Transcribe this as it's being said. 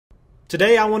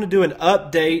Today I want to do an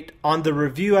update on the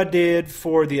review I did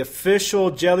for the official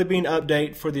Jelly Bean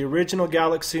update for the original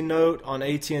Galaxy Note on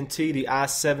AT&T, the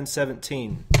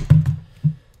i717.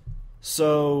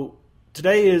 So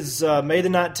today is May the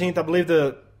 19th. I believe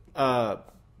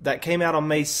that came out on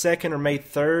May 2nd or May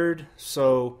 3rd.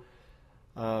 So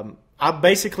I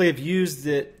basically have used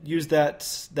that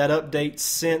update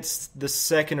since the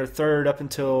 2nd or 3rd up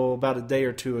until about a day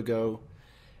or two ago.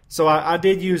 So I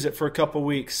did use it for a couple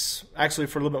weeks, actually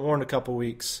for a little bit more than a couple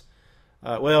weeks.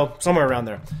 Well, somewhere around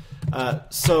there. I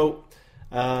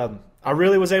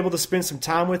really was able to spend some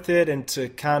time with it and to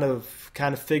kind of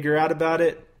figure out about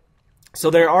it. So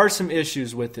there are some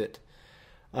issues with it.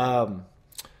 One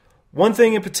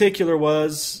thing in particular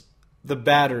was the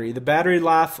battery. The battery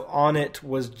life on it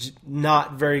was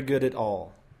not very good at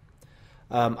all.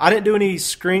 I didn't do any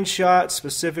screenshots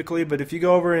specifically, but if you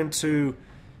go over into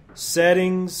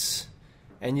settings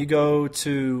and you go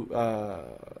to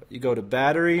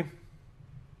battery,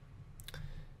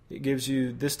 it gives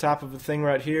you this type of a thing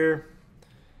right here,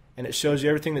 and it shows you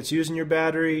everything that's using your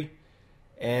battery,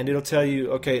 and it'll tell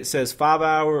you, okay, it says 5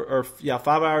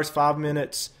 hours 5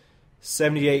 minutes,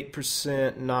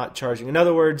 78% not charging. In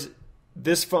other words,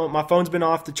 my phone's been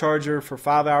off the charger for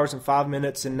 5 hours and 5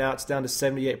 minutes, and now it's down to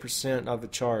 78% of the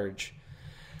charge.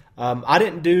 I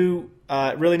didn't do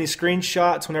really any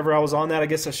screenshots whenever I was on that. I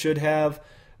guess I should have,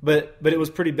 but it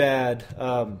was pretty bad.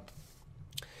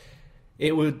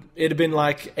 It'd have been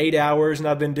like 8 hours, and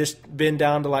I've been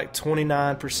down to like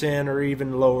 29% or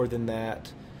even lower than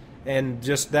that, and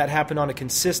just that happened on a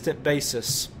consistent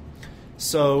basis.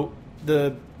 So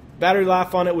the battery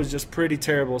life on it was just pretty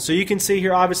terrible. So you can see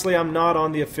here, obviously I'm not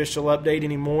on the official update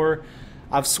anymore.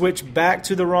 I've switched back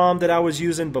to the ROM that I was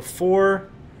using before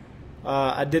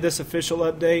I did this official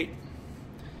update,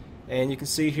 and you can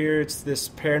see here it's this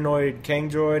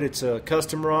ParanoidKangDroid. It's a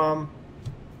custom ROM.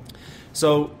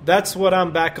 So that's what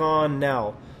I'm back on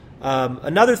now.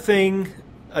 Another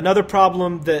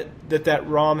problem that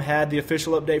ROM had, the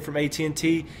official update from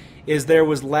AT&T, is there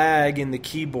was lag in the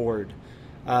keyboard.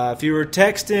 If you were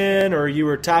texting or you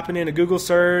were typing in a Google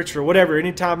search or whatever,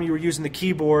 anytime you were using the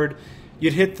keyboard,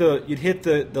 you'd hit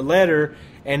the letter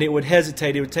and it would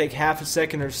hesitate. It would take half a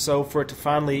second or so for it to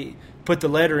finally put the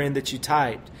letter in that you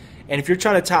typed. And if you're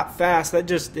trying to type fast, it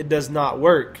does not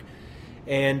work.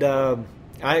 And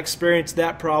I experienced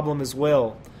that problem as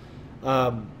well.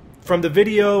 From the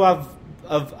video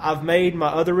I've made, my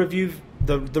other review,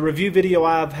 the review video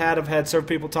I've had several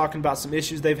people talking about some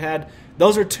issues they've had.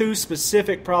 Those are two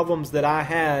specific problems that I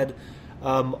had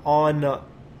on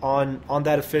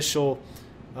that official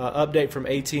update from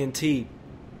AT&T.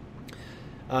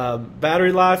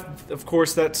 Battery life, of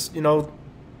course, that's,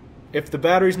 if the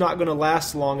battery's not going to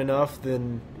last long enough,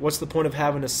 then what's the point of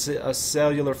having a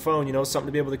cellular phone, something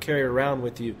to be able to carry around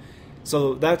with you?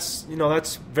 So that's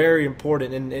very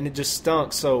important, and it just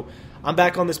stunk. So I'm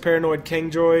back on this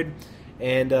ParanoidKangDroid,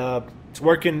 and it's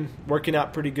working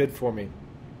out pretty good for me.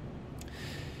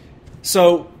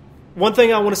 So one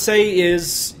thing I want to say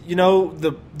is,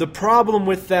 the problem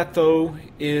with that though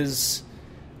is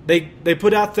they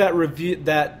put out that review,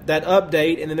 that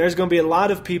update, and then there's going to be a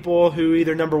lot of people who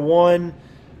either, number one,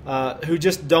 who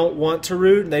just don't want to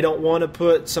root and they don't want to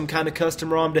put some kind of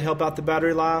custom ROM to help out the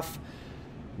battery life.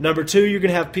 Number two, you're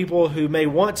going to have people who may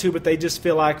want to, but they just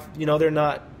feel like they're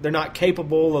not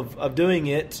capable of doing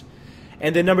it.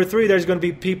 And then number three, there's going to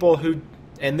be people who,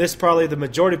 and this is probably the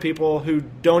majority of people, who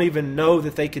don't even know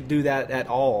that they could do that at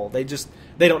all. They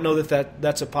don't know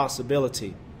that's a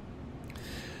possibility.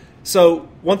 So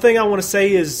one thing I want to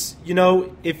say is,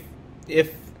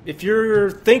 if you're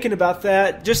thinking about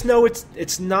that, just know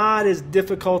it's not as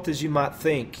difficult as you might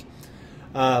think.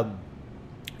 If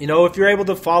you're able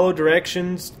to follow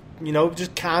directions,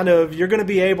 just you're going to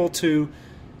be able to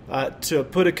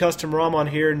put a custom ROM on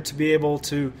here and to be able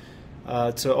to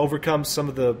overcome some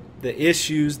of the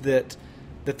issues that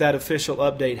official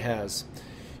update has.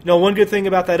 One good thing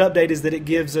about that update is that it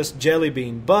gives us Jelly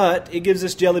Bean, but it gives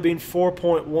us Jelly Bean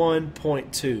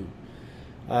 4.1.2.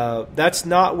 That's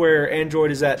not where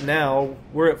Android is at now.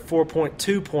 We're at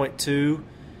 4.2.2,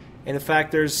 and in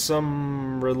fact there's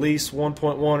some release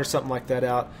 1.1 or something like that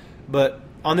out. But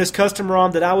on this custom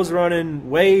ROM that I was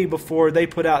running way before they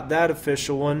put out that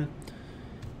official one,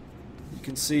 you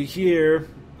can see here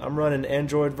I'm running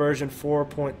Android version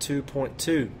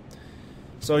 4.2.2.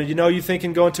 So you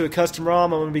thinking going to a custom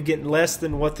ROM I'm going to be getting less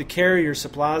than what the carrier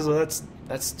supplies. Well,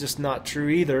 that's just not true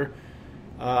either.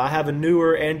 I have a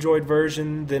newer Android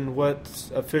version than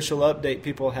what official update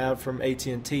people have from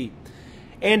AT&T.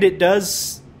 And it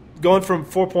does, going from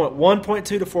 4.1.2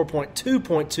 to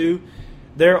 4.2.2,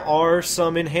 there are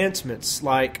some enhancements,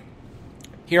 like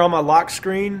here on my lock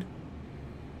screen.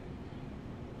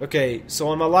 Okay, so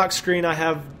on my lock screen I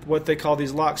have what they call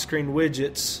these lock screen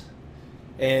widgets,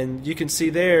 and you can see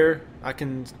there I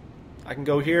can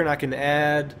go here and I can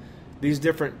add these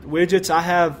different widgets. I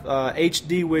have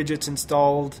HD widgets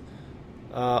installed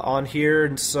on here,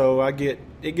 and so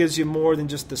it gives you more than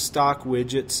just the stock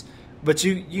widgets, but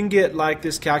you can get like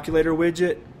this calculator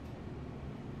widget,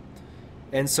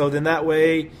 and so then that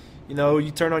way, you know,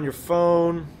 you turn on your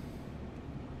phone,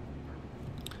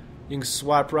 you can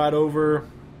swipe right over,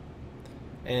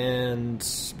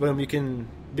 and boom, you can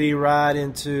be right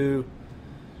into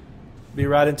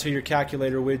your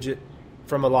calculator widget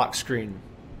from a lock screen.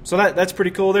 So that's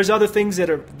pretty cool. There's other things that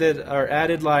are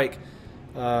added, like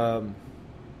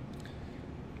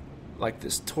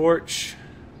this torch.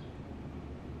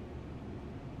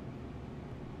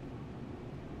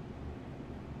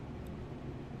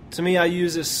 To me, I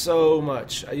use this so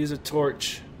much. I use a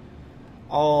torch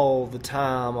all the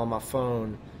time on my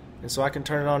phone, and so I can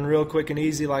turn it on real quick and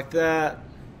easy like that.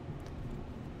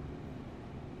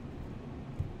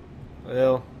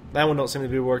 Well, that one don't seem to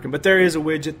be working, but there is a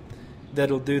widget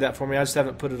that'll do that for me. I just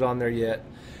haven't put it on there yet.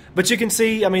 But you can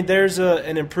see, I mean, there's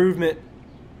an improvement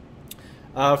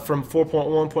from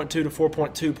 4.1.2 to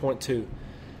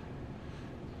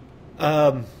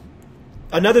 4.2.2.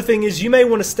 Another thing is you may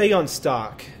want to stay on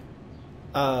stock.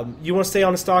 You want to stay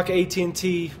on a stock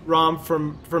AT&T ROM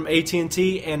from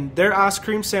AT&T, and their ice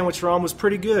cream sandwich ROM was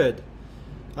pretty good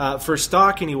for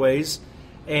stock anyways.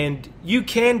 And you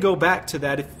can go back to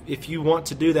that if you want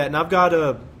to do that. And I've got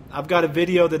a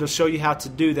video that'll show you how to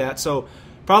do that. So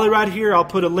probably right here I'll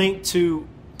put a link to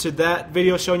that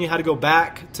video showing you how to go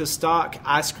back to stock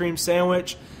ice cream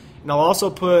sandwich. And I'll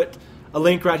also put a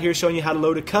link right here showing you how to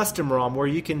load a custom ROM where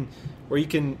you can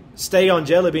stay on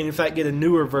Jelly Bean, in fact get a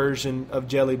newer version of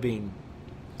Jelly Bean.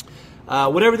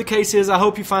 Whatever the case is, I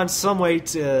hope you find some way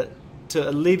to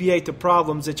alleviate the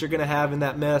problems that you're going to have in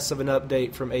that mess of an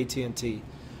update from AT&T.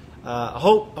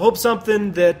 Hope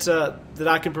something that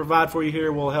I can provide for you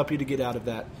here will help you to get out of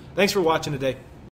that. Thanks for watching today.